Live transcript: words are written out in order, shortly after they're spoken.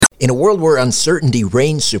In a world where uncertainty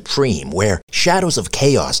reigns supreme, where shadows of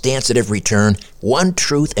chaos dance at every turn, one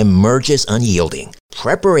truth emerges unyielding.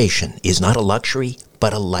 Preparation is not a luxury,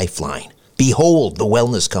 but a lifeline. Behold the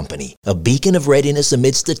Wellness Company, a beacon of readiness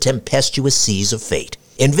amidst the tempestuous seas of fate.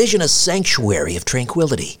 Envision a sanctuary of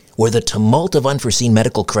tranquility, where the tumult of unforeseen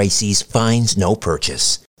medical crises finds no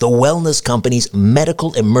purchase. The Wellness Company's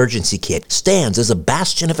Medical Emergency Kit stands as a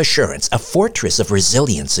bastion of assurance, a fortress of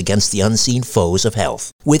resilience against the unseen foes of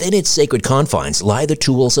health. Within its sacred confines lie the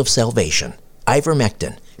tools of salvation.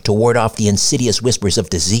 Ivermectin, to ward off the insidious whispers of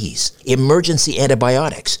disease. Emergency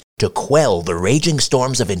antibiotics, to quell the raging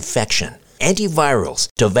storms of infection. Antivirals,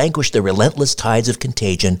 to vanquish the relentless tides of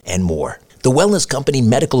contagion, and more. The Wellness Company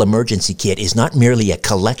Medical Emergency Kit is not merely a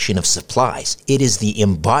collection of supplies. It is the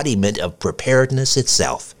embodiment of preparedness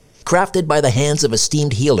itself. Crafted by the hands of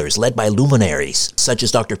esteemed healers led by luminaries such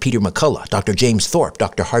as Dr. Peter McCullough, Dr. James Thorpe,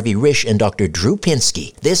 Dr. Harvey Risch, and Dr. Drew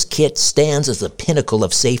Pinsky, this kit stands as the pinnacle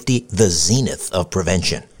of safety, the zenith of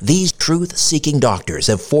prevention. These truth-seeking doctors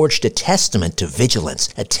have forged a testament to vigilance,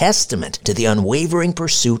 a testament to the unwavering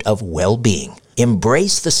pursuit of well-being.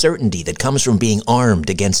 Embrace the certainty that comes from being armed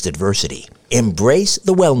against adversity. Embrace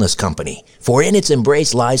the Wellness Company, for in its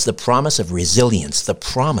embrace lies the promise of resilience, the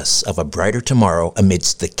promise of a brighter tomorrow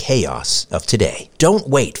amidst the chaos of today. Don't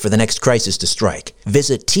wait for the next crisis to strike.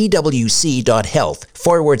 Visit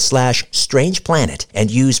twc.health/Strange Planet and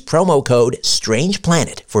use promo code Strange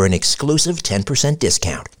Planet for an exclusive 10%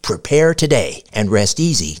 discount. Prepare today and rest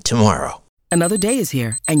easy tomorrow. Another day is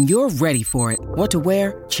here, and you're ready for it. What to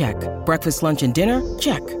wear? Check. Breakfast, lunch, and dinner?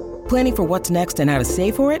 Check. Planning for what's next and how to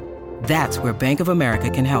save for it? That's where Bank of America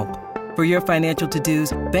can help. For your financial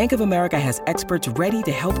to-dos, Bank of America has experts ready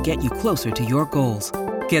to help get you closer to your goals.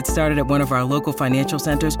 Get started at one of our local financial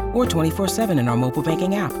centers or 24/7 in our mobile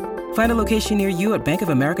banking app. Find a location near you at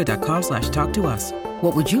bankofamerica.com/talktous.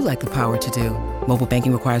 What would you like the power to do? Mobile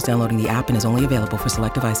banking requires downloading the app and is only available for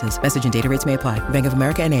select devices. Message and data rates may apply. Bank of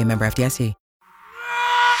America N.A., member FDIC.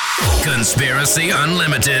 Conspiracy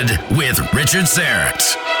Unlimited with Richard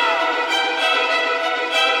Syrett.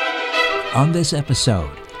 On this episode,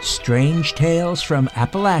 strange tales from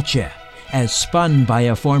Appalachia, as spun by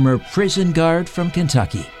a former prison guard from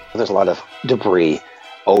Kentucky. There's a lot of debris,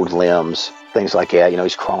 old limbs, things like that. You know,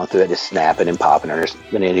 he's crawling through it, just snapping and popping, and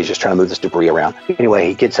then he's just trying to move this debris around. Anyway,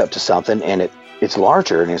 he gets up to something, and it's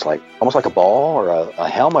larger, and it's like almost like a ball or a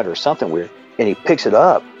helmet or something weird. And he picks it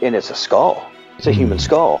up, and it's a skull. It's a human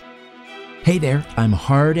skull. Hey there, I'm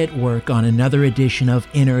hard at work on another edition of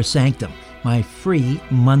Inner Sanctum, my free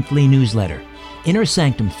monthly newsletter. Inner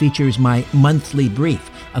Sanctum features my monthly brief,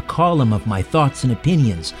 a column of my thoughts and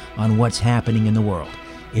opinions on what's happening in the world.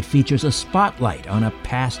 It features a spotlight on a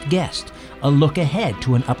past guest, a look ahead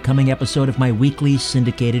to an upcoming episode of my weekly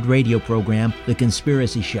syndicated radio program, The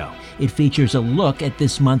Conspiracy Show. It features a look at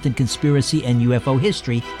this month in conspiracy and UFO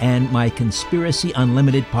history, and my Conspiracy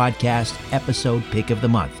Unlimited podcast episode pick of the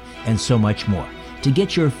month, and so much more. To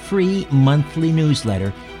get your free monthly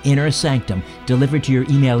newsletter, Inner Sanctum, delivered to your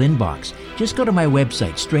email inbox, just go to my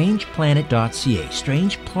website, strangeplanet.ca,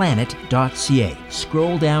 strangeplanet.ca.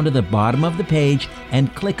 Scroll down to the bottom of the page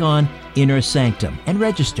and click on Inner Sanctum and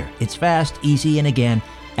register. It's fast, easy, and again,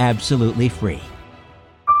 absolutely free.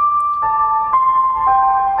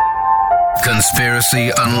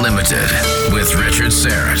 Conspiracy Unlimited with Richard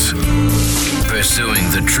Syrett. Pursuing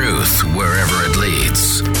the truth wherever it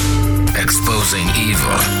leads. Exposing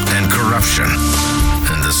evil and corruption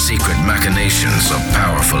and the secret machinations of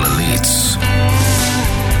powerful elites.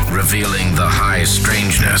 Revealing the high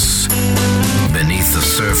strangeness beneath the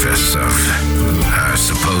surface of our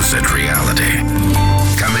supposed reality.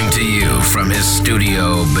 Coming to you from his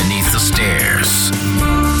studio beneath the stairs,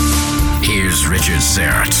 here's Richard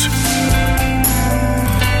Syrett.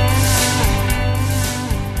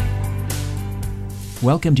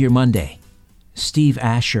 Welcome to your Monday. Steve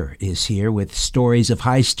Asher is here with stories of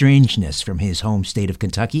high strangeness from his home state of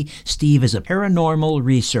Kentucky. Steve is a paranormal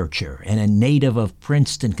researcher and a native of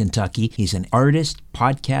Princeton, Kentucky. He's an artist,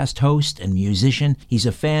 podcast host, and musician. He's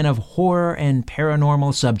a fan of horror and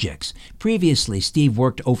paranormal subjects. Previously, Steve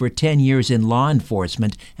worked over 10 years in law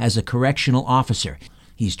enforcement as a correctional officer.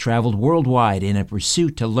 He's traveled worldwide in a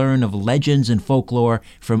pursuit to learn of legends and folklore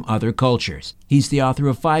from other cultures. He's the author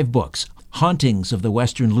of 5 books: Hauntings of the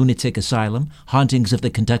Western Lunatic Asylum, Hauntings of the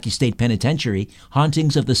Kentucky State Penitentiary,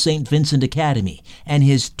 Hauntings of the St. Vincent Academy, and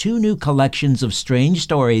his 2 new collections of strange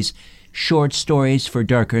stories, Short Stories for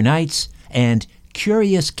Darker Nights and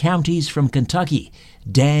Curious Counties from Kentucky,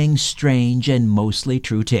 Dang Strange and Mostly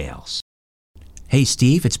True Tales. Hey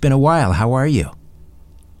Steve, it's been a while. How are you?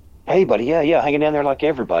 Hey, buddy. Yeah, yeah. Hanging in there like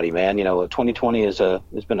everybody, man. 2020 has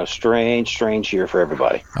been a strange year for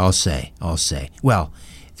everybody. I'll say. Well,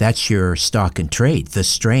 that's your stock and trade, The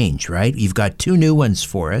Strange, right? You've got 2 new ones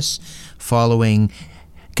for us following.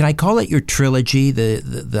 Can I call it your trilogy?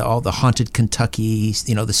 The all the Haunted Kentucky,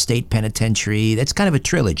 the state penitentiary. That's kind of a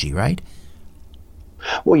trilogy, right?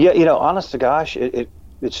 Well, yeah. Honest to gosh, it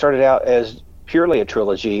started out as purely a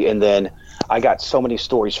trilogy, and then I got so many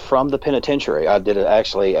stories from the penitentiary. I did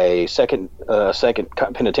actually a second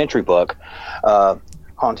penitentiary book,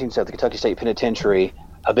 Hauntings at the Kentucky State Penitentiary,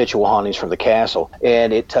 Habitual Hauntings from the Castle,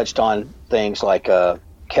 and it touched on things like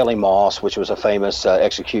Kelly Moss, which was a famous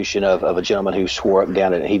execution of a gentleman who swore up and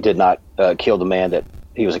down that he did not kill the man that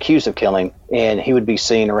he was accused of killing, and he would be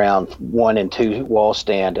seen around 1 and 2 wall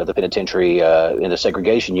stand of the penitentiary in the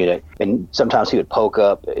segregation unit, and sometimes he would poke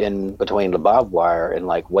up in between the barbed wire and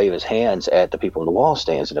like wave his hands at the people in the wall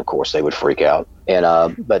stands, and of course they would freak out. And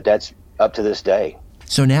but that's up to this day.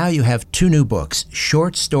 So now you have 2 new books,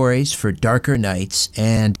 Short Stories for Darker Nights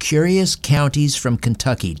and Curious Counties from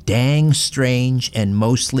Kentucky, Dang, Strange, and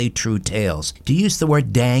Mostly True Tales. Do you use the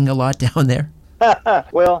word dang a lot down there?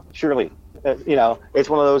 Well, surely. It's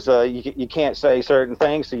one of those, you can't say certain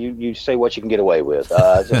things, so you say what you can get away with.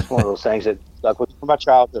 It's just one of those things that stuck with my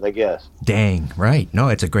childhood, I guess. Dang, right. No,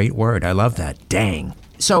 it's a great word. I love that. Dang.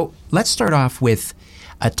 So let's start off with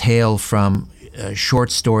a tale from Short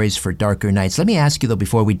Stories for Darker Nights. Let me ask you, though,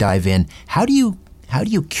 before we dive in, how do you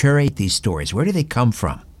curate these stories? Where do they come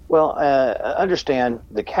from? Well, understand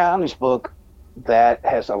the county's book, that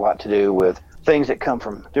has a lot to do with things that come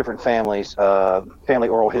from different families, family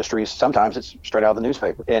oral histories. Sometimes it's straight out of the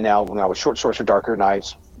newspaper. And now when I was Short Stories for Darker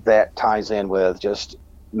Nights, that ties in with just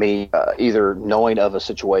me either knowing of a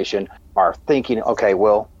situation or thinking, okay,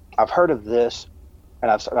 well, I've heard of this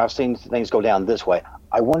and I've seen things go down this way.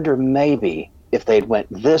 I wonder maybe if they'd went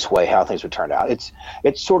this way, how things would turn out.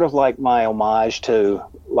 It's sort of like my homage to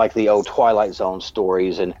like the old Twilight Zone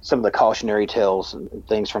stories and some of the cautionary tales and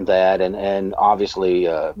things from that. And obviously,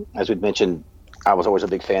 as we'd mentioned, I was always a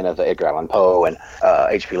big fan of Edgar Allan Poe and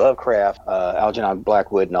H.P. Lovecraft, Algernon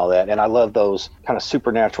Blackwood and all that. And I love those kind of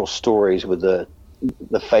supernatural stories with the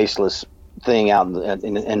faceless thing out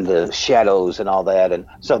in the shadows and all that. And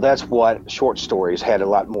so that's what Short Stories had, a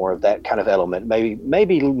lot more of that kind of element,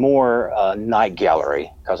 maybe more Night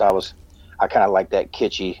Gallery, because I kind of like that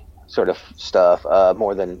kitschy sort of stuff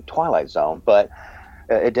more than Twilight Zone, but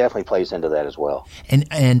it definitely plays into that as well.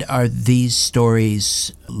 And are these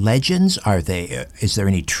stories legends? Is there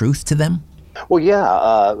any truth to them? Well,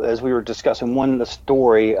 yeah. As we were discussing, the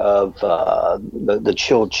story of the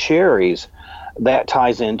Chilled Cherries, that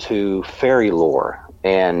ties into fairy lore.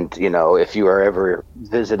 And, if you are ever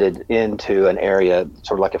visited into an area,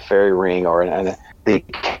 sort of like a fairy ring or the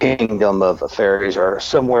kingdom of fairies, or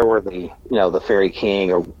somewhere where the fairy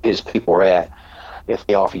king or his people are at, if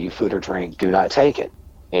they offer you food or drink, do not take it.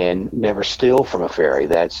 And never steal from a fairy.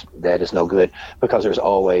 That is no good, because there's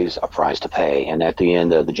always a price to pay. And at the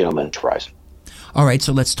end, the gentleman's price. All right,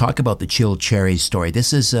 so let's talk about the Chilled Cherries story.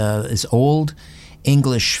 This is this old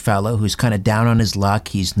English fellow who's kind of down on his luck.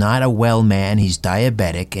 He's not a well man. He's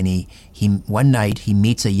diabetic, and he one night he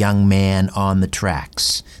meets a young man on the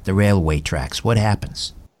tracks, the railway tracks. What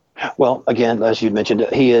happens? Well, again, as you mentioned,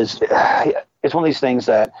 it's one of these things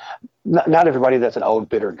that not everybody that's an old,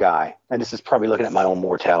 bitter guy, and this is probably looking at my own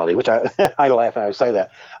mortality, which I laugh when I say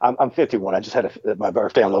that. I'm 51. I just had my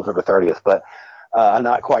birthday on November 30th, but I'm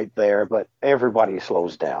not quite there. But everybody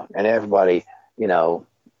slows down, and everybody,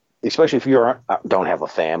 especially if you don't have a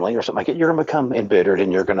family or something like it, you're going to become embittered,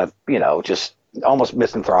 and you're going to, just almost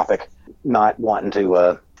misanthropic, not wanting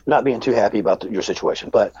to, not being too happy about your situation.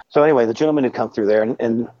 But so anyway, the gentleman had come through there, and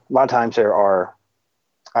a lot of times there are,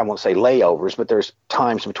 I won't say layovers, but there's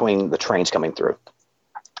times between the trains coming through.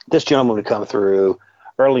 This gentleman would come through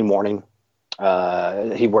early morning.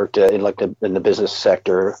 He worked in the business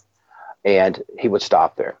sector, and he would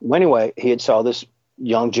stop there. Well, anyway, he had saw this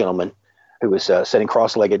young gentleman who was sitting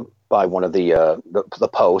cross-legged by one of the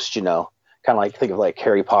posts, kind of like, think of like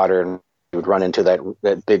Harry Potter, and he would run into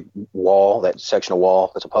that big wall, that sectional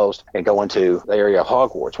wall that's a post, and go into the area of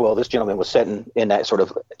Hogwarts. Well, this gentleman was sitting in that sort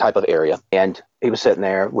of type of area, and he was sitting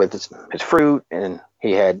there with his fruit, and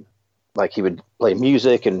he would play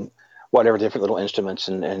music and whatever, different little instruments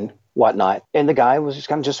and whatnot. And the guy was just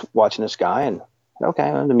kind of just watching this guy, and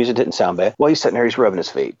okay, well, the music didn't sound bad. Well, he's sitting there, he's rubbing his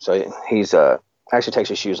feet. So he's actually takes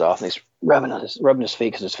his shoes off, and he's rubbing his feet,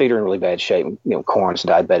 because his feet are in really bad shape. Corns,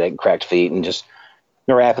 diabetic, cracked feet, and just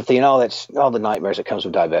neuropathy, and all the nightmares that comes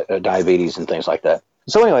with diabetes and things like that.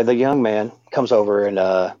 So anyway, the young man comes over and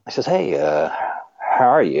he says, "Hey, how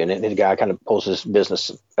are you? And the guy kind of pulls his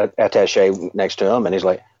business attaché next to him, and he's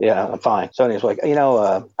like, yeah, I'm fine. So he's like, I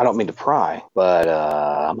don't mean to pry, but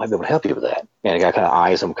I might be able to help you with that. And the guy kind of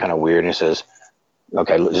eyes him kind of weird, and he says,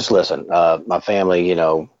 okay, just listen. My family,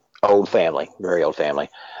 old family, very old family,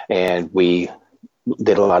 and we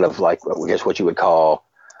did a lot of, like, I guess what you would call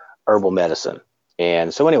herbal medicine.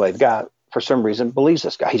 And so anyway, the guy, for some reason, believes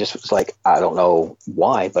this guy. He just was like, I don't know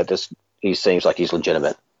why, but he seems like he's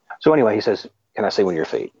legitimate. So anyway, he says, can I see one of your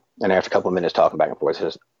feet? And after a couple of minutes talking back and forth, he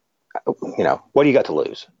says, what do you got to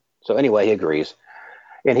lose? So anyway, he agrees.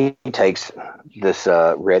 And he takes this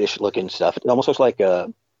reddish looking stuff. It almost looks like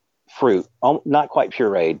fruit, not quite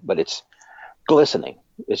pureed, but it's glistening.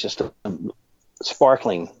 It's just a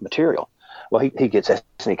sparkling material. Well, he gets that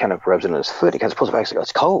and he kind of rubs it on his foot. He kind of pulls it back and goes,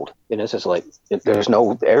 it's cold. And it's just like, there's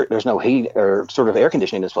no heat or sort of air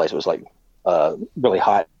conditioning in this place. It was like really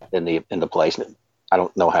hot in the place. And I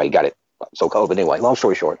don't know how he got it so cold, but anyway, long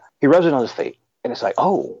story short, he rubs it on his feet, and it's like,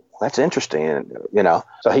 oh, that's interesting,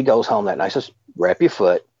 So he goes home that night, says, wrap your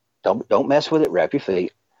foot, don't mess with it, wrap your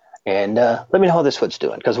feet, and let me know how this foot's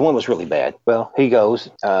doing, because the one was really bad. Well, he goes,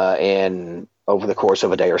 and over the course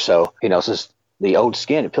of a day or so, he notices the old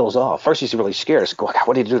skin, it peels off. First, he's really scared. He's like,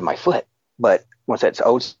 what did he do with my foot? But once that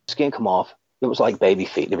old skin come off, it was like baby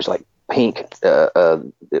feet. It was like pink.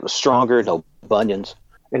 It was stronger, no bunions,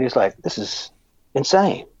 and he's like, this is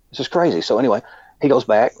insane. This is crazy. So anyway, he goes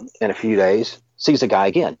back in a few days, sees the guy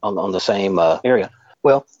again on the same area.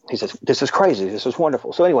 Well, he says, this is crazy. This is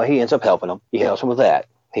wonderful. So anyway, he ends up helping him. He helps him with that.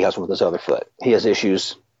 He helps him with his other foot. He has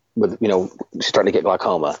issues with, starting to get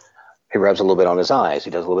glaucoma. He rubs a little bit on his eyes.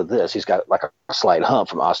 He does a little bit of this. He's got like a slight hump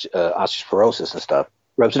from osteoporosis and stuff.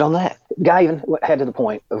 Rubs it on that. The guy even had to the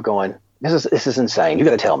point of going, this is insane. You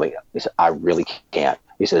got to tell me. He said, I really can't.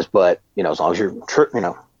 He says, but, as long as you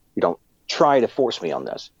don't try to force me on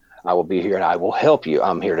this, I will be here and I will help you.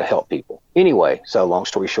 I'm here to help people. Anyway, so long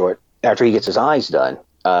story short, after he gets his eyes done,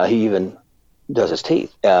 he even does his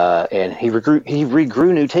teeth. And he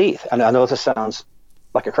regrew new teeth. And I know this sounds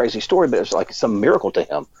like a crazy story, but it's like some miracle to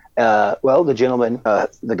him. Well, the gentleman,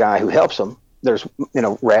 the guy who helps him, there's,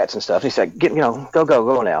 rats and stuff. He said,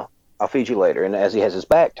 go now. I'll feed you later. And as he has his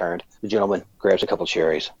back turned, the gentleman grabs a couple of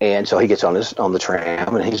cherries. And so he gets on the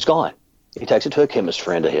tram and he's gone. He takes it to a chemist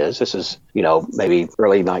friend of his. This is, maybe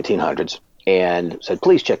early 1900s, and said,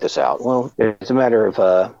 please check this out. Well, it's a matter of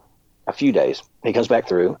a few days. He comes back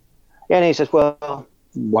through, and he says, well,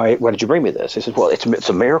 why did you bring me this? He says, well, it's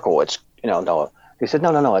a miracle. It's, no. He said,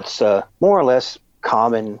 no, it's more or less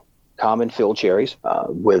common field cherries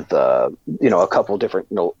with, a couple different,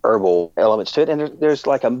 herbal elements to it. And there's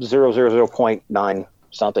like a 0.9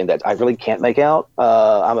 something that I really can't make out.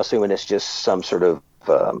 I'm assuming it's just some sort of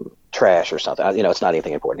trash or something. It's not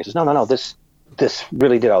anything important. He says, no, this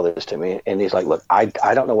really did all this to me. And he's like, look, I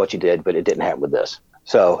don't know what you did, but it didn't happen with this.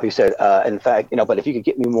 So he said, in fact, but if you could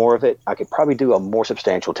get me more of it, I could probably do a more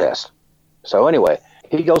substantial test. So anyway,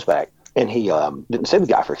 he goes back and he didn't see the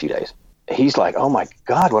guy for a few days. He's like, oh my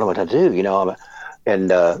God, what am I going to do?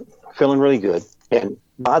 And feeling really good. And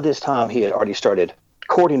by this time he had already started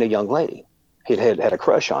courting a young lady. He had a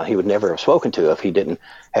crush on. He would never have spoken to if he didn't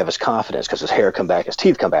have his confidence, because his hair come back, his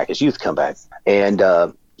teeth come back, his youth come back. And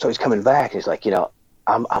so he's coming back. He's like,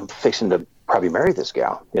 I'm fixing to probably marry this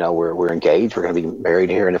gal. We're engaged. We're going to be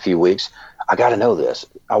married here in a few weeks. I got to know this.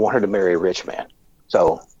 I want her to marry a rich man.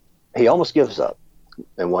 So he almost gives up.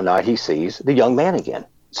 And one night he sees the young man again,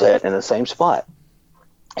 sat in the same spot.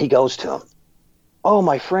 He goes to him. Oh,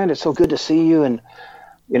 my friend, it's so good to see you. And,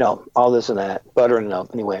 all this and that, buttering it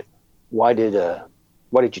up. And he went, what did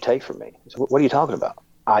you take from me? He said, what are you talking about?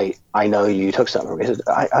 I know you took something from me. He said,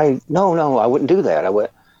 no, I wouldn't do that. And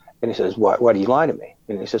he says, why do you lie to me?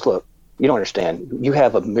 And he says, look, you don't understand. You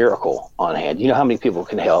have a miracle on hand. You know how many people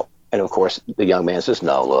can help? And of course, the young man says,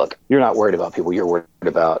 no, look, you're not worried about people. You're worried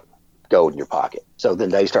about gold in your pocket. So then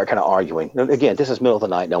they start kind of arguing. Again, this is middle of the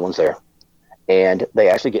night. No one's there. And they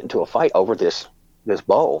actually get into a fight over this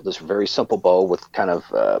bowl, this very simple bowl with kind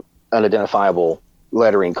of unidentifiable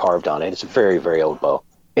lettering carved on it. It's a very, very old bow.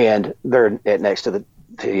 And they're next to the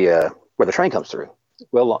where the train comes through.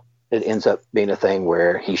 Well, it ends up being a thing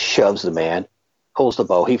where he shoves the man, pulls the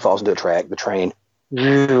bow, he falls into a track, the train,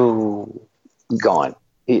 gone.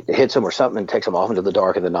 He hits him or something and takes him off into the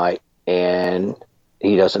dark of the night, and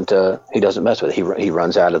he doesn't mess with it. He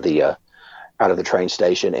runs out of the train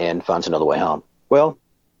station and finds another way home. Well,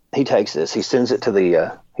 he takes this, he sends it to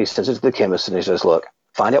the chemist, and he says, look,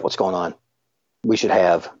 find out what's going on. We should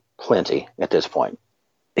have plenty at this point.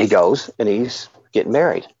 He goes and he's getting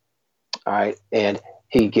married. All right. And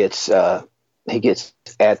he he gets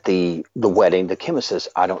at the wedding. The chemist says,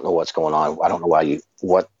 I don't know what's going on. I don't know why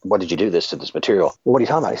what did you do this to this material? Well, what are you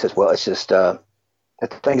talking about? He says, well, it's just, that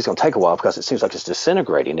thing is going to take a while because it seems like it's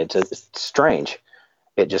disintegrating. It's strange.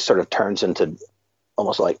 It just sort of turns into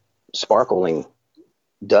almost like sparkling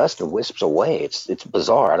dust and wisps away. It's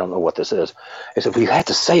bizarre. I don't know what this is. He said, well, you have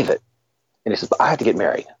to save it. And he says, but I have to get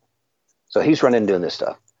married. So he's running and doing this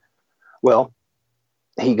stuff. Well,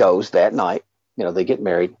 he goes that night. They get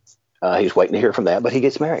married. He's waiting to hear from that, but he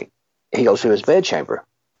gets married. He goes to his bedchamber.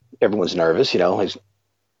 Everyone's nervous, he's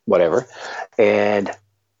whatever. And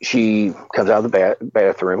she comes out of the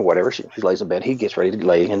bathroom or whatever. She lays in bed. He gets ready to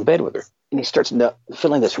lay in bed with her. And he starts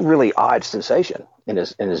feeling this really odd sensation in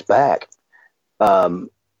his back. It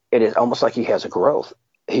is almost like he has a growth.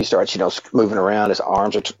 He starts, moving around. His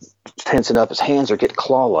arms are tensing up. His hands are getting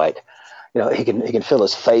claw-like. He can feel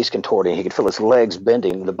his face contorting. He can feel his legs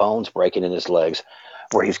bending, the bones breaking in his legs,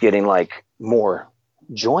 where he's getting like more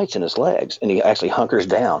joints in his legs. And he actually hunkers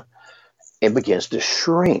down and begins to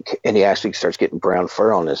shrink. And he actually starts getting brown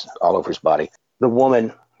fur all over his body. The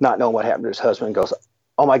woman, not knowing what happened to his husband, goes,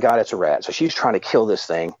 oh my God, it's a rat. So she's trying to kill this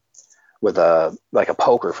thing with a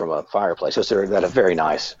poker from a fireplace. So they're at a very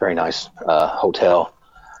nice hotel.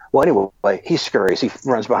 Well, anyway, he scurries. He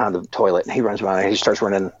runs behind the toilet and he runs behind and he starts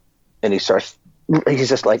running and he's just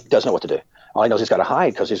like, doesn't know what to do. All he knows he's got to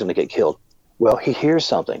hide because he's going to get killed. Well, he hears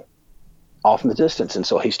something off in the distance. And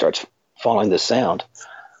so he starts following this sound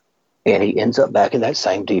and he ends up back in that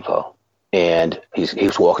same depot. And he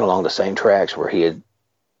was walking along the same tracks where he had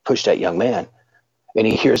pushed that young man. And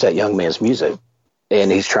he hears that young man's music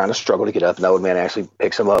and he's trying to struggle to get up. And the old man actually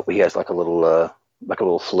picks him up. He has like a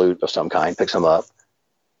little flute of some kind, picks him up.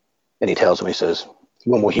 And he tells him, he says,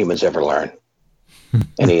 when will humans ever learn?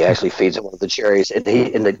 And he actually feeds him one of the cherries, and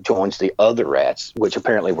he joins the other rats, which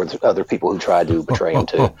apparently were the other people who tried to betray him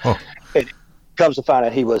too. It comes to find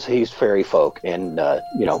out he's fairy folk, and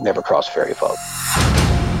never crossed fairy folk.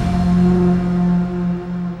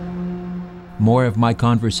 More of my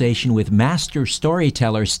conversation with master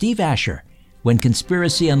storyteller Steve Asher when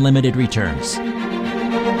Conspiracy Unlimited returns.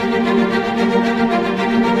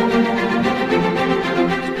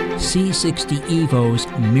 C60 Evo's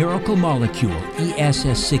Miracle Molecule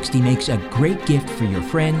ESS60 makes a great gift for your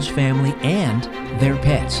friends, family, and their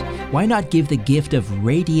pets. Why not give the gift of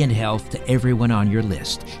radiant health to everyone on your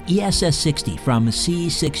list? ESS60 from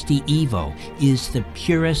C60 Evo is the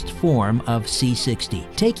purest form of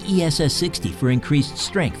C60. Take ESS60 for increased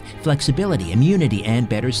strength, flexibility, immunity, and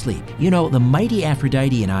better sleep. The mighty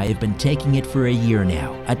Aphrodite and I have been taking it for a year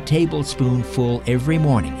now. A tablespoonful every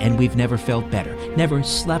morning, and we've never felt better, never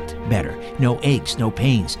slept better. No aches, no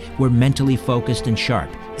pains. We're mentally focused and sharp.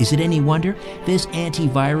 Is it any wonder? This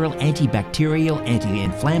antiviral, antibacterial,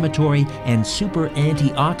 anti-inflammatory, and super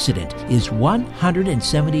antioxidant is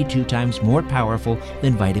 172 times more powerful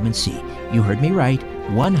than vitamin C. You heard me right.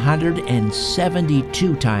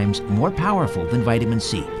 172 times more powerful than vitamin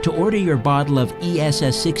C. To order your bottle of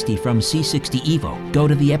ESS60 from C60 Evo, go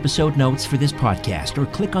to the episode notes for this podcast or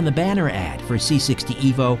click on the banner ad for C60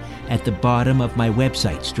 Evo at the bottom of my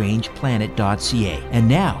website, strangeplanet.ca. And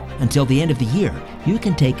now, until the end of the year, you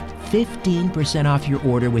can take 15% off your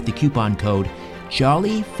order with the coupon code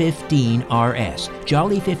Jolly15RS.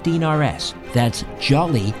 Jolly15RS. That's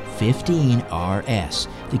Jolly15RS.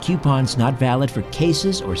 The coupon's not valid for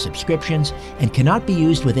cases or subscriptions and cannot be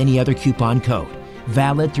used with any other coupon code.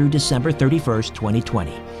 Valid through December 31st,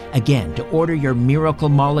 2020. Again, to order your Miracle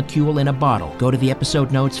Molecule in a bottle, go to the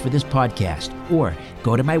episode notes for this podcast or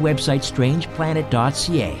go to my website,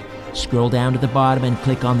 strangeplanet.ca. Scroll down to the bottom and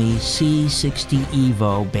click on the C60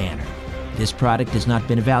 Evo banner. This product has not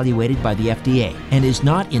been evaluated by the FDA and is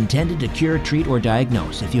not intended to cure, treat, or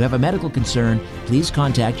diagnose. If you have a medical concern, please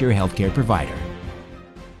contact your healthcare provider.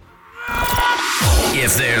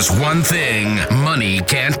 If there's one thing money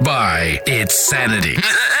can't buy, it's sanity.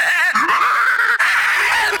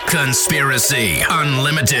 Conspiracy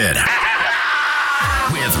Unlimited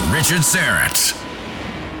with Richard Syrett.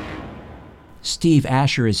 Steve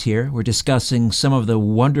Asher is here. We're discussing some of the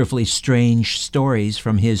wonderfully strange stories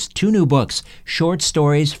from his two new books, Short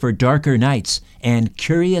Stories for Darker Nights and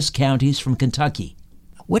Curious Counties from Kentucky.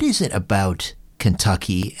 What is it about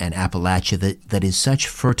Kentucky and Appalachia that is such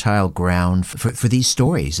fertile ground for these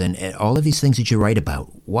stories and all of these things that you write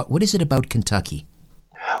about? What is it about Kentucky?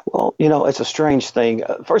 Well, it's a strange thing.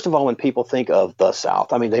 First of all, when people think of the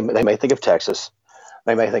South, I mean, they may think of Texas,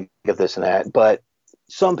 they may think of this and that, but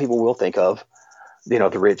some people will think of,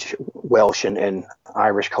 the rich Welsh and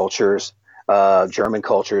Irish cultures, German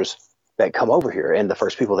cultures that come over here. And the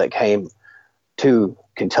first people that came to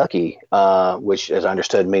Kentucky, which, as I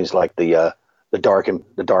understood, means like the the dark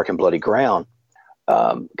and bloody ground.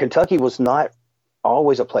 Kentucky was not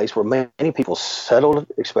always a place where many people settled,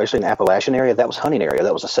 especially in the Appalachian area. That was hunting area.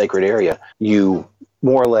 That was a sacred area. You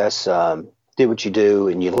more or less did what you do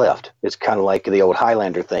and you left. It's kind of like the old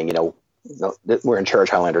Highlander thing, no, we're in church,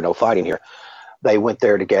 Highlander, no fighting here. They went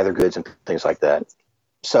there to gather goods and things like that.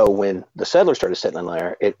 So when the settlers started settling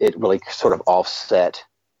there, it really sort of offset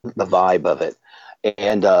the vibe of it.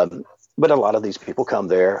 And but a lot of these people come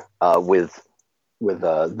there with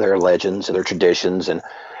their legends and their traditions, and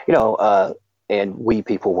and we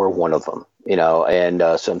people were one of them,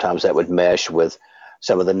 and sometimes that would mesh with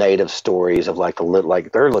some of the native stories of like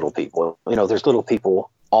their little people. There's little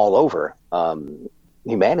people all over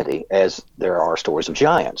humanity, as there are stories of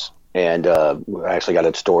giants. And we actually got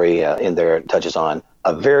a story in there that touches on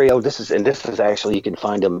a very old. This is actually, you can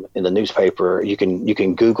find them in the newspaper. You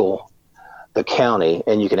can Google the county,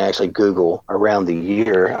 and you can actually Google around the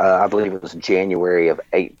year. I believe it was January of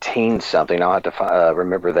 18 something. I'll have to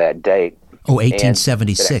remember that date. Oh,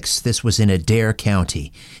 1876. This was in Adair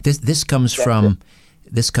County. This comes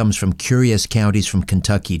from Curious Counties from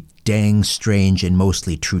Kentucky. Dang strange and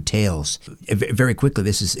mostly true tales. Very quickly,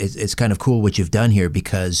 it's kind of cool what you've done here,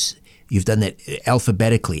 because you've done that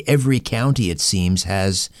alphabetically. Every county, it seems,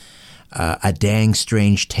 has a dang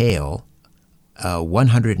strange tale.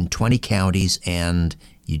 120 counties, and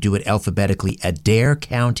you do it alphabetically. Adair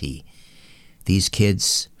County. These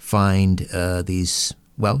kids find these.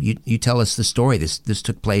 Well, you tell us the story. This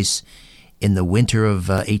took place in the winter of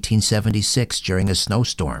 1876 during a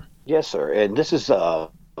snowstorm. Yes, sir. And this is,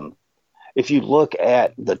 if you look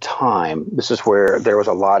at the time, this is where there was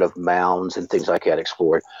a lot of mounds and things like that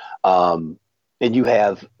explored. And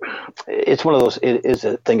it's one of those, it is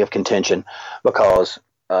a thing of contention, because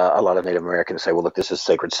a lot of Native Americans say, well, look, this is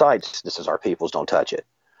sacred sites. This is our people's, don't touch it.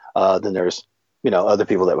 Then there's, other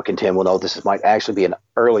people that would contend, well, no, this might actually be an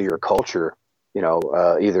earlier culture,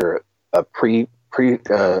 either a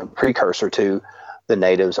precursor to the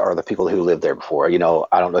natives or the people who lived there before. I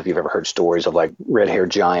don't know if you've ever heard stories of like red-haired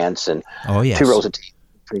giants and 2 rows of teeth,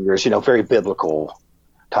 fingers, very biblical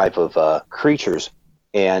type of creatures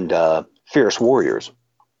and fierce warriors.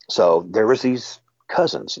 So there was these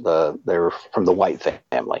cousins, they were from the White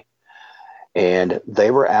family, and they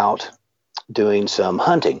were out doing some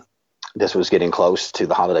hunting. This was getting close to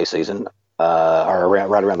the holiday season, or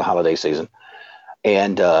right around the holiday season.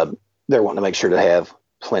 And they're wanting to make sure to have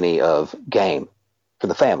plenty of game for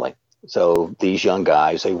the family. So these young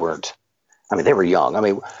guys, they were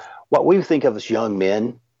young. What we think of as young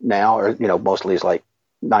men now are, mostly is like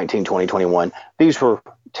 19, 20, 21. These were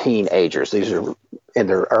teenagers. These are in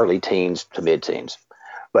their early teens to mid-teens.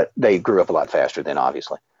 But they grew up a lot faster then,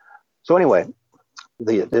 obviously. So anyway,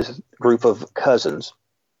 this group of cousins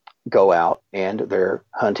go out and they're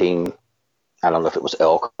hunting. I don't know if it was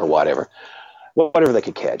elk or whatever they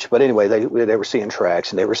could catch. But anyway, they were seeing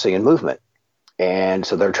tracks and they were seeing movement. And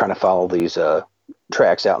so they're trying to follow these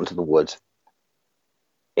tracks out into the woods.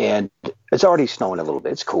 And it's already snowing a little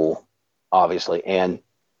bit. It's cool, obviously. And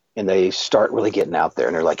they start really getting out there.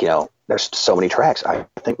 And they're like, there's so many tracks. I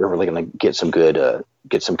think we're really going to get some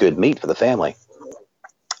good meat for the family.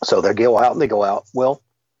 So they go out. Well,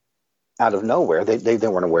 out of nowhere, they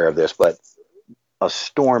weren't aware of this, but a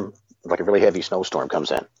storm, like a really heavy snowstorm,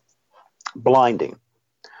 comes in. Blinding.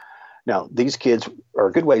 Now, these kids are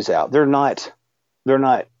a good ways out. They're not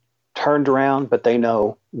turned around, but they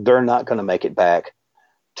know they're not going to make it back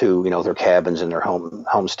to, their cabins and their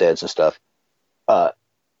homesteads and stuff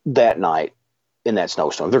that night in that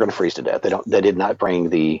snowstorm. They're going to freeze to death. They did not bring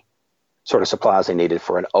the sort of supplies they needed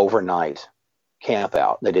for an overnight camp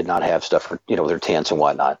out. They did not have stuff for, their tents and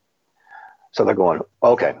whatnot. So they're going,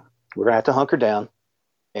 okay, we're going to have to hunker down.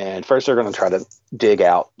 And first they're going to try to dig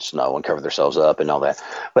out snow and cover themselves up and all that.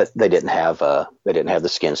 But they didn't have the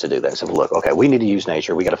skins to do that. So look, okay, we need to use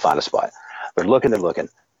nature. We got to find a spot. They're looking,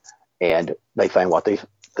 and they find what they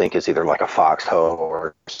think is either like a foxhole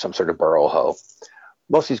or some sort of burrow hole.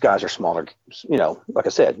 Most of these guys are smaller, like I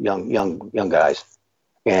said, young guys.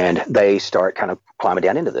 And they start kind of climbing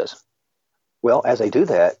down into this. Well, as they do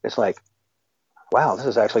that, it's like, wow, this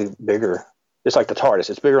is actually bigger. It's like the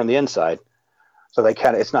TARDIS. It's bigger on the inside. So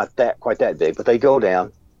it's not quite that big, but they go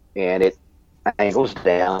down and it angles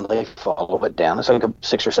down. They follow it down. It's like a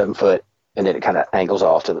 6 or 7 foot, and then it kind of angles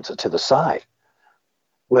off to the side.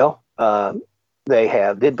 Well,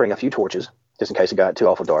 they did bring a few torches just in case it got too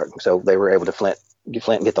awful dark. So they were able to flint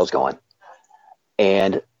and get those going.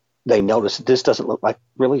 And they noticed this doesn't look like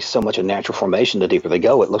really so much a natural formation. The deeper they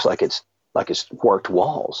go, it looks like it's worked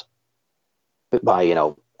walls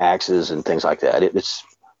by, axes and things like that.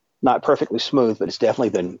 not perfectly smooth, but it's definitely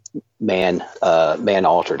been man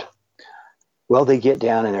altered. Well, they get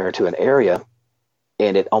down in there to an area,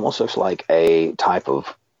 and it almost looks like a type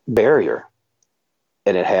of barrier,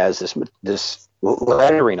 and it has this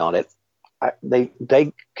lettering on it.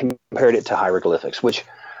 They compared it to hieroglyphics, which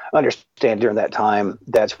I understand during that time,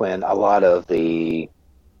 that's when a lot of the,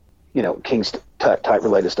 King's type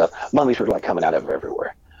related stuff, mummies were like coming out of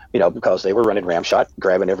everywhere, because they were running ramshot,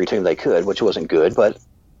 grabbing every tomb they could, which wasn't good, but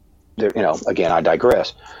again, I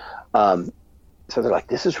digress. So they're like,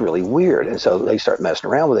 this is really weird. And so they start messing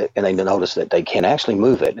around with it, and they notice that they can actually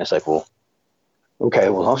move it. And it's like, well, okay,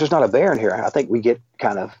 well, as long as there's not a bear in here, I think we get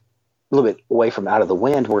kind of a little bit away from out of the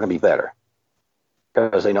wind, we're going to be better.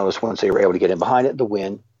 Because they noticed once they were able to get in behind it, the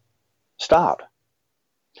wind stopped.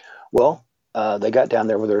 Well, they got down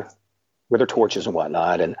there with their torches and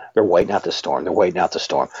whatnot, and they're waiting out the storm.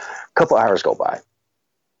 A couple hours go by,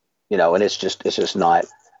 and it's just not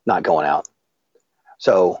going out.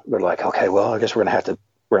 So they're like, okay, well, I guess we're gonna have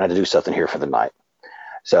to do something here for the night.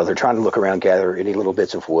 So they're trying to look around, gather any little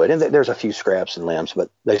bits of wood, and there's a few scraps and limbs, but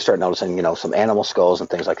they start noticing, some animal skulls and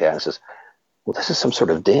things like that. And it says, well, this is some sort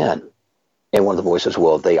of den. And one of the boys says,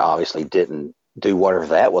 well, they obviously didn't do whatever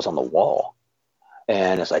that was on the wall.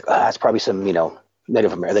 And it's like, it's probably some,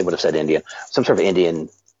 Native American, they would have said Indian, some sort of Indian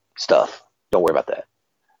stuff. Don't worry about that.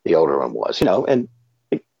 The older one was, and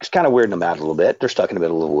it's kind of weirding them out a little bit. They're stuck in the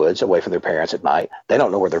middle of the woods away from their parents at night. They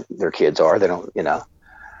don't know where their kids are. They don't,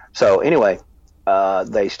 So anyway,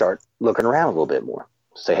 they start looking around a little bit more.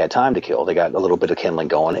 So they had time to kill. They got a little bit of kindling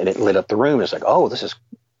going, and it lit up the room. It's like, oh, this is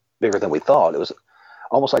bigger than we thought. It was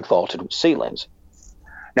almost like vaulted ceilings.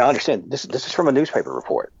 Now, understand, this is from a newspaper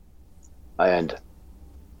report. And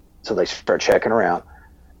so they start checking around,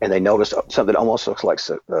 and they notice something that almost looks like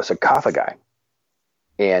a sarcophagi.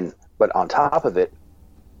 But on top of it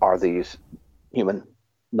are these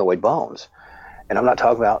humanoid bones. And I'm not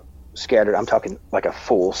talking about scattered. I'm talking like a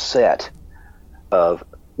full set of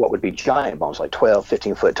what would be giant bones, like 12,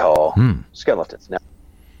 15 foot tall skeletons. Now,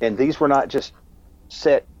 and these were not just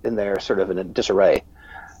set in there sort of in a disarray.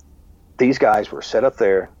 These guys were set up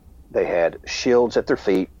there. They had shields at their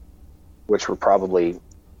feet, which were probably,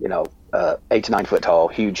 8 to 9 foot tall,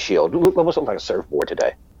 huge shield, almost looked like a surfboard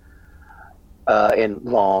today, and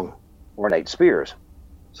long, ornate spears.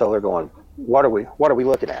 So they're going, what are we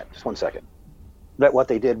looking at? Just one second. But what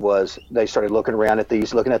they did was they started looking around at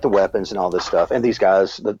these, looking at the weapons and all this stuff. And these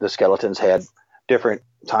guys, the skeletons, had different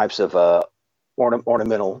types of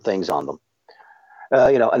ornamental things on them.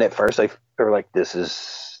 And at first they were like,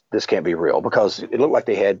 this can't be real, because it looked like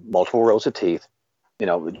they had multiple rows of teeth,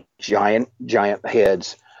 giant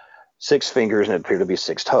heads, 6 fingers, and it appeared to be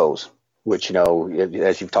 6 toes, which,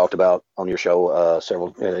 as you've talked about on your show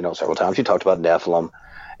several times, you talked about Nephilim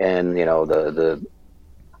and,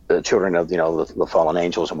 the children of, the fallen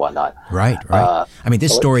angels and whatnot. Right. I mean,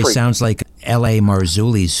 this story sounds like L.A.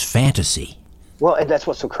 Marzulli's fantasy. Well, and that's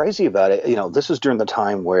what's so crazy about it. This is during the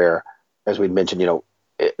time where, as we mentioned,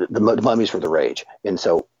 the mummies were the rage. And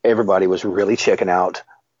so everybody was really checking out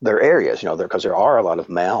their areas, because there are a lot of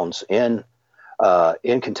mounds in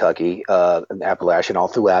Kentucky, and Appalachian, all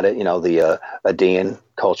throughout it, the Aedean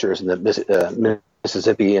cultures and the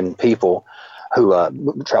Mississippian people who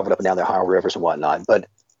traveled up and down the Ohio rivers and whatnot. But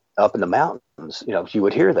up in the mountains, you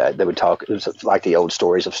would hear that. They would talk, it was like the old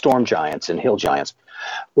stories of storm giants and hill giants.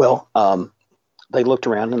 Well, they looked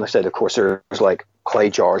around and they said, of course, there's like clay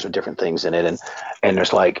jars with different things in it. And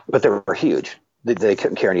there's like, but they were huge. They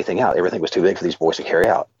couldn't carry anything out. Everything was too big for these boys to carry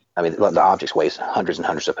out. I mean, the objects weigh hundreds and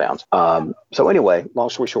hundreds of pounds. So anyway, long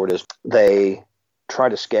story short is they try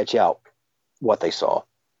to sketch out what they saw,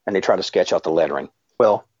 and they try to sketch out the lettering.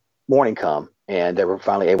 Well, morning come, and they were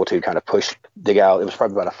finally able to kind of dig out. It was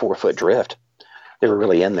probably about a 4-foot drift. They were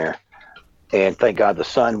really in there. And thank God the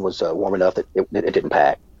sun was warm enough that it didn't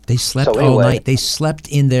pack. They slept all night. They slept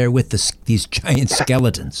in there with these giant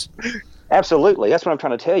skeletons. Absolutely. That's what I'm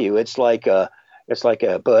trying to tell you. It's like a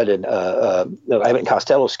Bud and Abbott and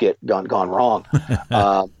Costello skit gone wrong.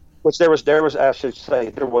 Which there was, I should say,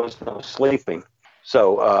 there was no sleeping.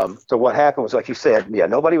 So what happened was, like you said,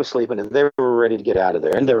 nobody was sleeping, and they were ready to get out of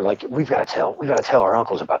there. And they were like, we got to tell our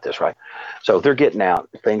uncles about this, right? So they're getting out.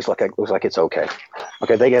 Things like it looks like it's okay.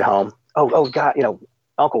 Okay, they get home. Oh God,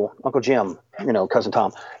 Uncle Jim, Cousin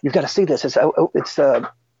Tom, you've got to see this. It's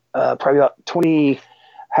probably about 20,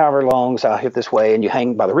 however long out here this way, and you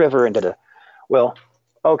hang by the river and da-da. Well,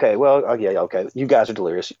 okay. You guys are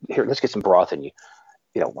delirious. Here, let's get some broth in you.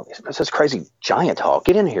 It's this crazy giant talk.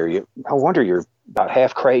 Get in here. No wonder you're about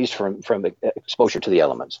half crazed from exposure to the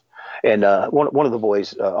elements. And one of the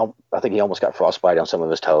boys, I think he almost got frostbite on some of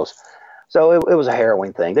his toes. So it was a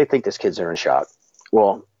harrowing thing. They think these kids are in shock.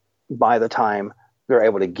 Well, by the time they're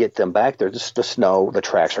able to get them back there, the snow, the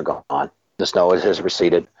tracks are gone. The snow has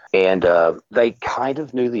receded. And they kind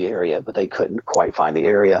of knew the area, but they couldn't quite find the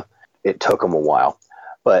area. It took them a while.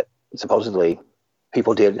 But supposedly,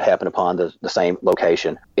 people did happen upon the same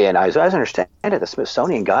location. And as I understand it, the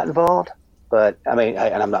Smithsonian got involved. But, I mean,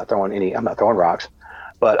 and I'm not throwing rocks.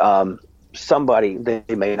 But somebody,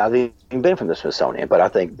 they may not have even been from the Smithsonian, but I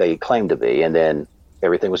think they claimed to be. And then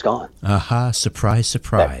everything was gone. Aha, surprise,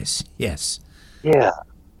 surprise. Yes. Yeah.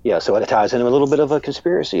 Yeah, so it ties in a little bit of a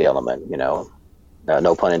conspiracy element, you know.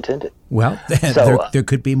 No pun intended. Well, there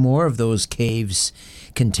could be more of those caves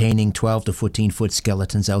containing 12 to 14-foot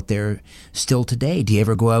skeletons out there still today. Do you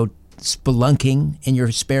ever go out spelunking in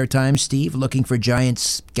your spare time, Steve, looking for giant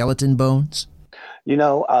skeleton bones? You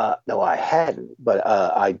know, no, I hadn't, but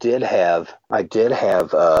I did have,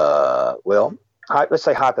 well, let's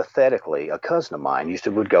say hypothetically, a cousin of mine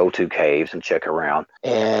would go to caves and check around,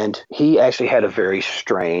 and he actually had a very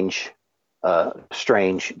strange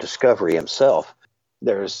discovery himself.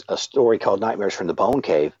 There's a story called Nightmares from the Bone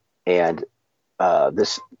Cave, and a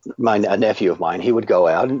nephew of mine, he would go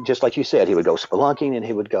out, and just like you said, he would go spelunking, and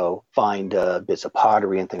he would go find bits of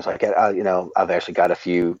pottery and things like that. I've actually got a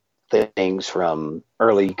few things from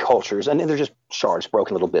early cultures, and they're just shards,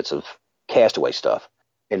 broken little bits of castaway stuff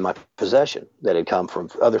in my possession that had come from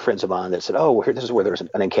other friends of mine that said, oh, well, this is where there's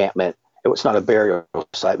an encampment. It's not a burial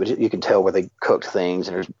site, but you can tell where they cooked things,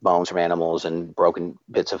 and there's bones from animals and broken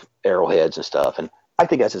bits of arrowheads and stuff. And I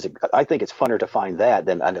think it's funner to find that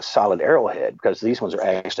than a solid arrowhead, because these ones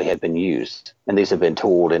actually had been used, and these have been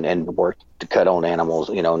tooled and worked to cut on animals,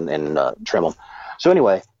 you know, and trim them. So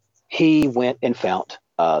anyway, he went and found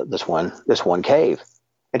this one cave,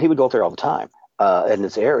 and he would go up there all the time in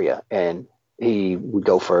this area, and he would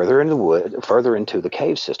go further into the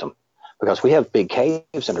cave system, because we have big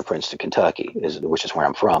caves under Princeton, Kentucky, which is where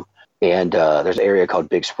I'm from. And there's an area called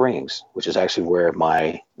Big Springs, which is actually where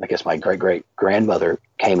my great-great-grandmother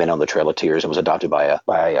came in on the Trail of Tears and was adopted by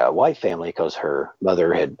a white family, because her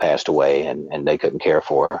mother had passed away and they couldn't care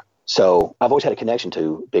for her. So I've always had a connection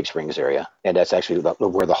to Big Springs area, and that's actually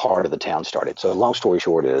where the heart of the town started. So long story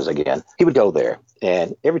short is, again, he would go there,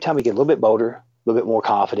 and every time we get a little bit bolder, a little bit more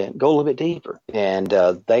confident, go a little bit deeper. And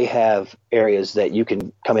they have areas that you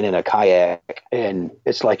can come in a kayak, and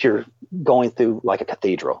it's like you're going through like a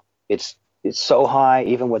cathedral. It's so high,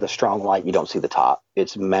 even with a strong light, you don't see the top.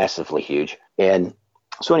 It's massively huge. And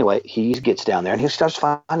so anyway, he gets down there and he starts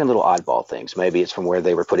finding little oddball things. Maybe it's from where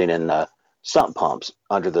they were putting in sump pumps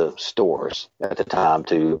under the stores at the time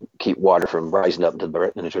to keep water from rising up into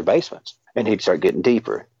the basements. And he'd start getting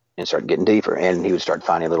deeper and and he would start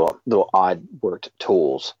finding little odd worked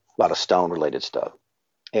tools, a lot of stone related stuff.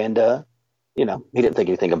 And he didn't think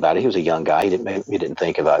anything about it. He was a young guy. He didn't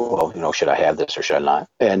think about, well, should I have this or should I not?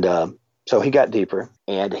 And so he got deeper,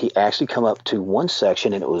 and he actually come up to one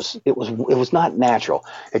section, and it was not natural.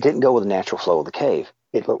 It didn't go with the natural flow of the cave.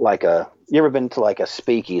 It looked like you ever been to like a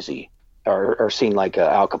speakeasy or seen like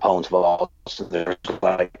Al Capone's vault? There's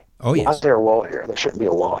like, oh yes, why is there a wall here? There shouldn't be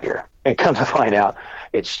a wall here. And come to find out,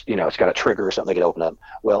 it's got a trigger or something that can open up.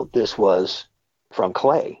 Well, this was from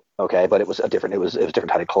clay. Okay, but it was a different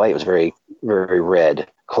type of clay. It was very, very red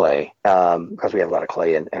clay, because we have a lot of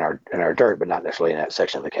clay in our dirt, but not necessarily in that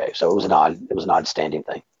section of the cave. So it was an odd standing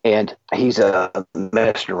thing. And he's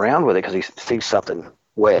messing around with it because he sees something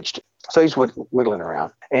wedged. So he's wiggling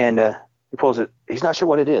around, and he pulls it. He's not sure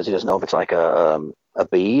what it is. He doesn't know if it's like a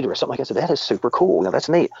bead or something like that. So that is super cool. Now that's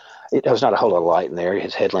neat. There was not a whole lot of light in there.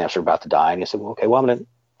 His headlamps are about to die, and he said, "Well, okay,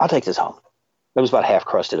 I'll take this home." It was about half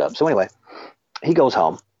crusted up. So anyway, he goes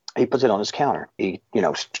home. He puts it on his counter. He,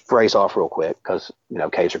 sprays off real quick because,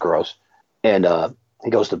 caves are gross. And he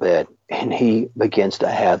goes to bed, and he begins to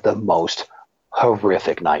have the most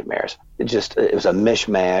horrific nightmares. It was a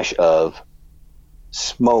mishmash of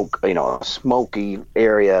smoke, a smoky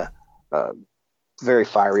area, very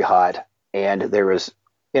fiery hot. And there was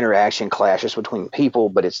interaction clashes between people,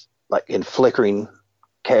 but it's like in flickering,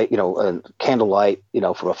 candlelight,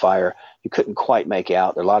 from a fire. You couldn't quite make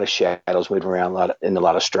out. There are a lot of shadows moving around, a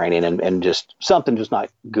lot of straining, and just something was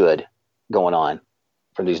not good going on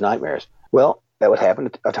from these nightmares. Well, that would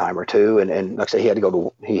happen a time or two, and like I say,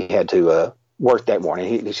 he had to work that morning.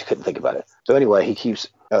 He just couldn't think about it. So anyway, he keeps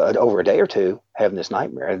over a day or two having this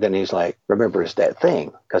nightmare, and then he's like, remembers that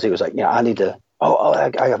thing, because he was like, I need to.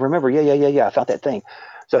 I remember. Yeah. I found that thing.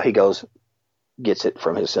 So he goes, gets it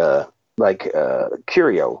from his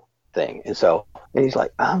curio thing, and he's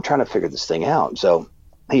like, I'm trying to figure this thing out. So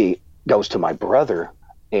he goes to my brother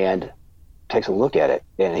and takes a look at it,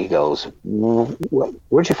 and he goes,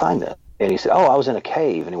 where'd you find that? And he said, "Oh, I was in a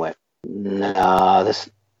cave." And he went, "Nah,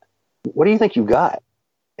 what do you think you got?"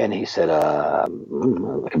 And he said,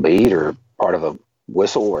 "Like a bead or part of a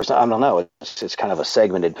whistle or something. I don't know. It's kind of a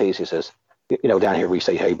segmented piece." He says, "Down here we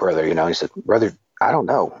say, 'Hey, brother,' And he said, 'Brother, I don't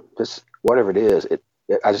know. Just whatever it is,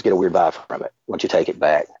 I just get a weird vibe from it once you take it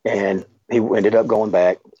back.'" And he ended up going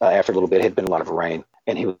back after a little bit. It had been a lot of rain.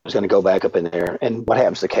 And he was going to go back up in there. And what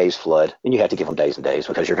happens? The caves flood. And you have to give them days and days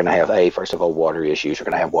because you're going to have, first of all, water issues. You're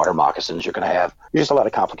going to have water moccasins. You're going to have just a lot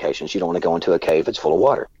of complications. You don't want to go into a cave that's full of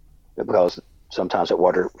water because sometimes that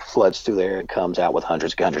water floods through there and comes out with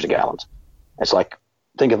hundreds of gallons. It's like,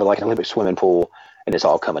 think of it like an Olympic swimming pool, and it's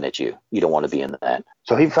all coming at you. You don't want to be in that.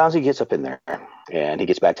 So he finally gets up in there, and he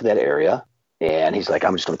gets back to that area, and he's like,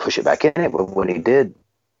 "I'm just going to push it back in it." But when he did,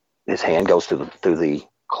 his hand goes through the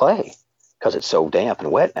clay because it's so damp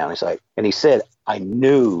and wet now. And he said, I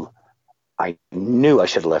knew I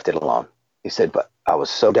should have left it alone. He said, but I was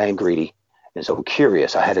so dang greedy and so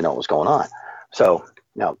curious. I had to know what was going on. So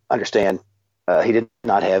now understand, he did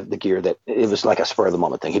not have the gear that it was like a spur of the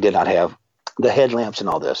moment thing. He did not have the headlamps and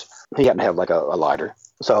all this. He happened to have like a lighter.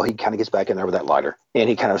 So he kind of gets back in there with that lighter and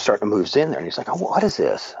he kind of starting to move in there. And he's like, "Oh, what is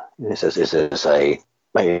this?" And he says, "Is this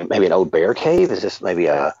maybe an old bear cave? Is this maybe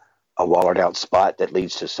a wallered out spot that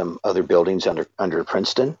leads to some other buildings under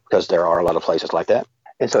Princeton?" Because there are a lot of places like that.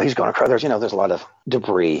 And so he's going across. There's a lot of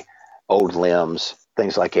debris, old limbs,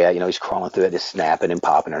 things like that. He's crawling through it, it's snapping and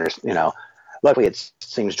popping. And luckily it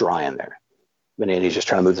seems dry in there. But then he's just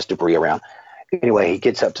trying to move this debris around. Anyway, he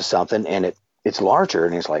gets up to something and it's larger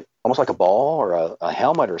and it's like almost like a ball or a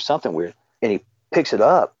helmet or something weird. And he picks it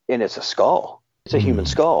up and it's a skull. It's a human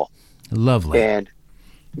skull. Lovely. And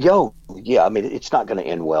it's not going to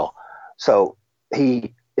end well. So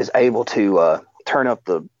he is able to turn up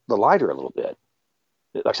the lighter a little bit.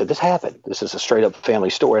 Like I said, this happened. This is a straight up family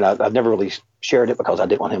story. And I've never really shared it because I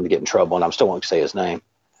didn't want him to get in trouble. And I'm still won't say his name.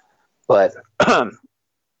 But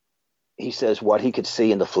he says what he could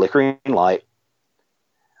see in the flickering light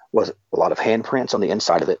was a lot of handprints on the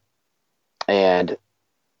inside of it and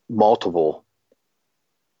multiple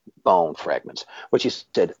bone fragments, which he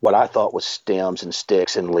said what I thought was stems and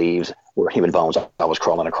sticks and leaves were human bones. I was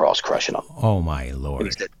crawling across, crushing them. Oh my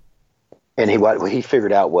Lord. And what he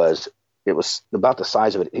figured out was it was about the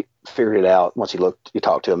size of it. He figured it out once he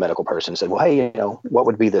talked to a medical person and said, "Well, hey, what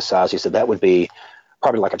would be this size?" He said that would be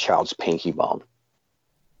probably like a child's pinky bone.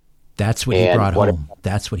 That's what he brought home.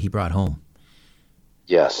 That's what he brought home.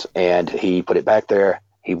 Yes. And he put it back there.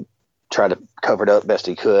 He tried to cover it up best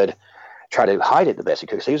he could, try to hide it the best he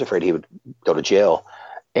could because he was afraid he would go to jail.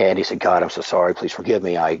 And he said, "God, I'm so sorry. Please forgive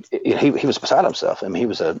me." He was beside himself. I mean, he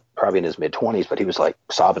was probably in his mid-20s, but he was like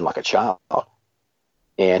sobbing like a child.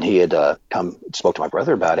 And he had spoke to my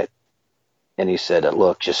brother about it. And he said,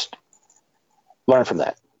 "Look, just learn from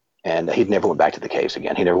that." And he never went back to the caves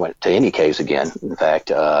again. He never went to any caves again, in fact.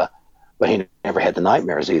 But he never had the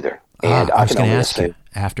nightmares either. And I was going to ask you,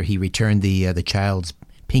 after he returned the child's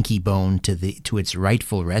pinky bone to its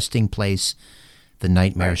rightful resting place, the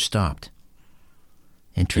nightmare stopped.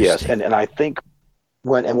 Interesting. Yes, and I think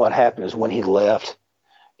what happened is when he left,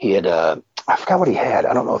 he had I forgot what he had.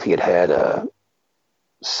 I don't know if he had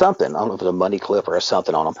something. I don't know if it was a money clip or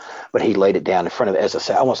something on him, but he laid it down in front of it as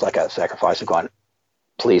almost like a sacrifice of going,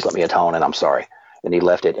 "Please let me atone, and I'm sorry." And he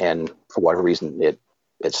left it, and for whatever reason, it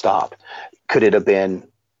stopped. Could it have been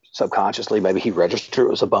subconsciously? Maybe he registered it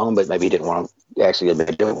was a bone, but maybe he didn't want to actually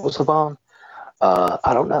admit it was a bone.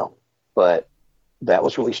 I don't know, but that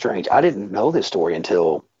was really strange. I didn't know this story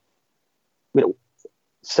until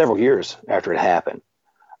several years after it happened.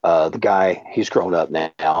 The guy, he's grown up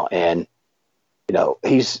now, and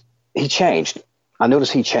he changed. I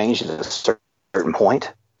noticed he changed at a certain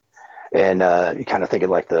point, and you kind of think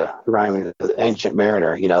of like the rhyme of the Ancient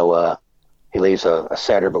Mariner. He leaves a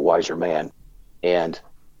sadder but wiser man, and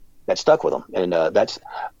that stuck with him. And that's,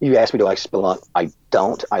 you asked me, do I spelunk? I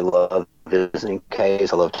don't. I love visiting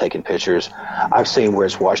caves. I love taking pictures. I've seen where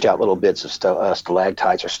it's washed out little bits of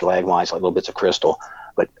stalactites or stalagmites, like little bits of crystal.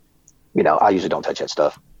 But, I usually don't touch that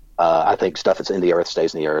stuff. I think stuff that's in the earth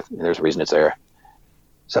stays in the earth, and there's a reason it's there.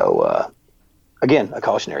 So, again, a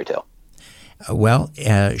cautionary tale.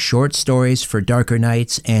 Short stories for darker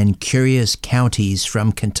nights and curious counties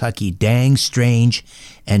from Kentucky. Dang strange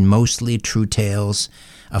and mostly true tales,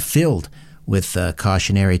 filled with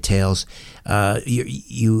cautionary tales.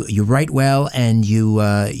 You write well, and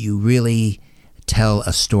you really tell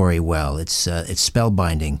a story well. It's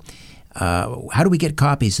spellbinding. How do we get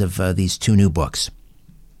copies of these two new books?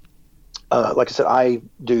 Like I said, I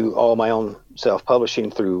do all my own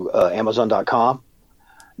self-publishing through Amazon.com.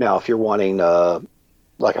 Now, if you're wanting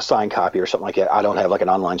like a signed copy or something like that, I don't have like an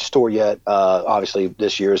online store yet. Obviously,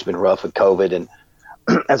 this year has been rough with COVID, and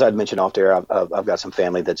as I'd mentioned off there, I've got some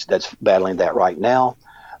family that's battling that right now.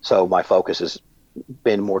 So my focus has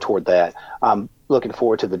been more toward that. I'm looking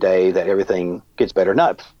forward to the day that everything gets better,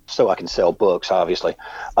 not so I can sell books, obviously.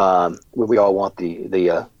 We all want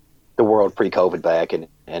the world pre-COVID back, and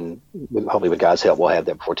hopefully with God's help, we'll have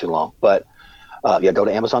that before too long. But yeah, go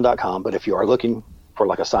to Amazon.com. But if you are looking for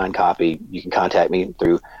like a signed copy, you can contact me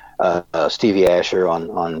through Stevie Asher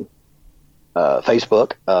on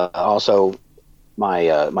Facebook. Also,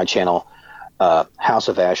 my channel, House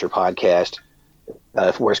of Asher podcast.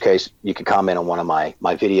 If worst case, you can comment on one of my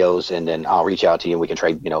videos, and then I'll reach out to you and we can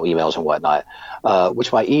trade, emails and whatnot.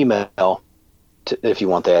 Which my email, if you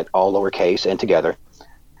want that, all lowercase and together,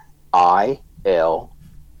 ILASHERS,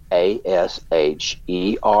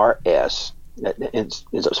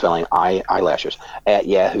 ends up spelling eyelashes, at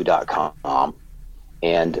yahoo.com.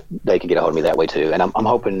 And they can get a hold of me that way too. And I'm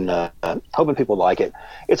hoping people like it.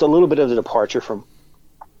 It's a little bit of a departure from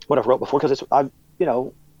what I've wrote before, because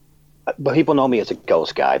but people know me as a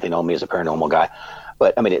ghost guy. They know me as a paranormal guy.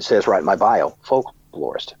 But I mean, it says right in my bio,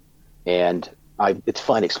 folklorist. And it's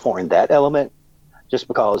fun exploring that element, just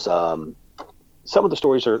because some of the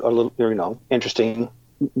stories are a little, interesting,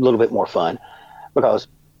 a little bit more fun, because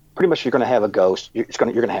pretty much you're going to have a ghost. You're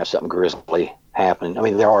going to have something grisly happen. I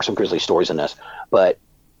mean, there are some grisly stories in this, but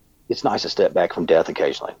it's nice to step back from death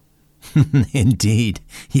occasionally. Indeed.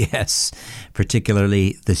 Yes.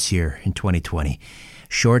 Particularly this year in 2020.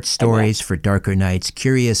 Short stories for darker nights,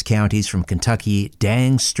 curious counties from Kentucky,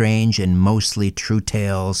 dang strange and mostly true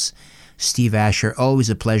tales. Steve Asher, always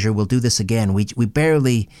a pleasure. We'll do this again. We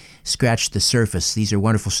barely scratched the surface. These are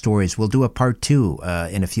wonderful stories. We'll do a part 2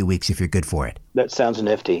 in a few weeks if you're good for it. That sounds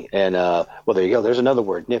nifty. And, well, there you go. There's another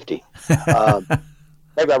word, nifty.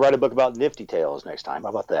 Maybe I'll write a book about nifty tales next time. How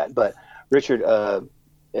about that? But Richard,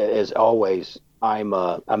 as always, I'm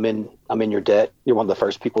in your debt. You're one of the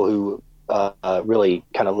first people who really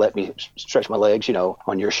kind of let me stretch my legs,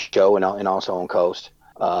 on your show and also on Coast.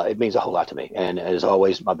 It means a whole lot to me. And as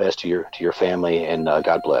always, my best to your family, and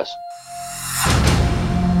God bless.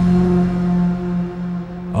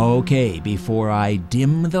 Okay, before I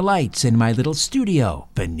dim the lights in my little studio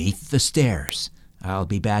beneath the stairs, I'll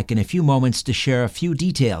be back in a few moments to share a few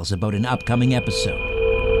details about an upcoming episode.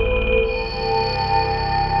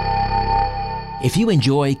 If you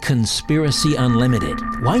enjoy Conspiracy Unlimited,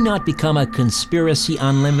 why not become a Conspiracy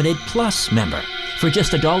Unlimited Plus member? For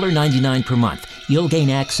just $1.99 per month, you'll gain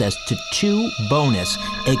access to 2 bonus,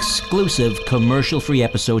 exclusive, commercial-free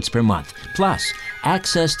episodes per month, plus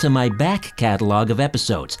access to my back catalog of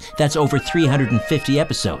episodes. That's over 350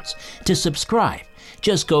 episodes. To subscribe,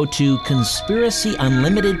 just go to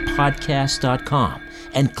conspiracyunlimitedpodcast.com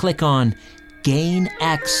and click on Gain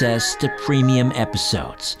Access to Premium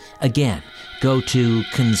Episodes. Again, go to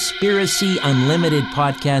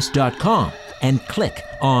conspiracyunlimitedpodcast.com and click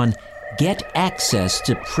on Get Access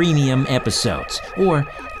to Premium Episodes, or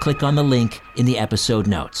click on the link in the episode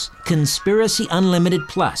notes. Conspiracy Unlimited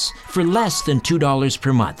Plus for less than $2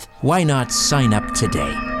 per month. Why not sign up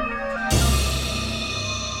today?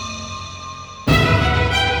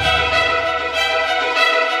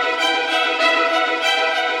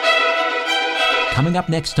 Coming up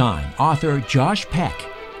next time, author Josh Peck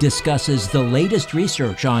discusses the latest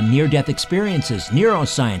research on near-death experiences,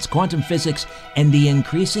 neuroscience, quantum physics, and the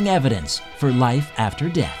increasing evidence for life after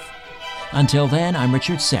death. Until then, I'm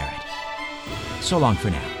Richard Syrett. So long for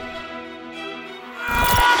now.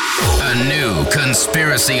 A new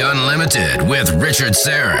Conspiracy Unlimited with Richard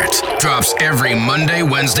Syrett drops every Monday,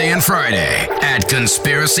 Wednesday, and Friday at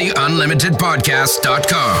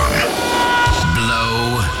conspiracyunlimitedpodcast.com.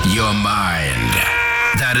 Blow your mind.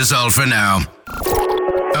 That is all for now.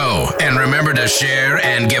 Oh, and remember to share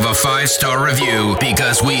and give a 5-star review,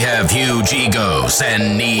 because we have huge egos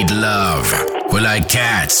and need love. We're like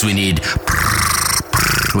cats. We need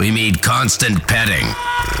constant petting.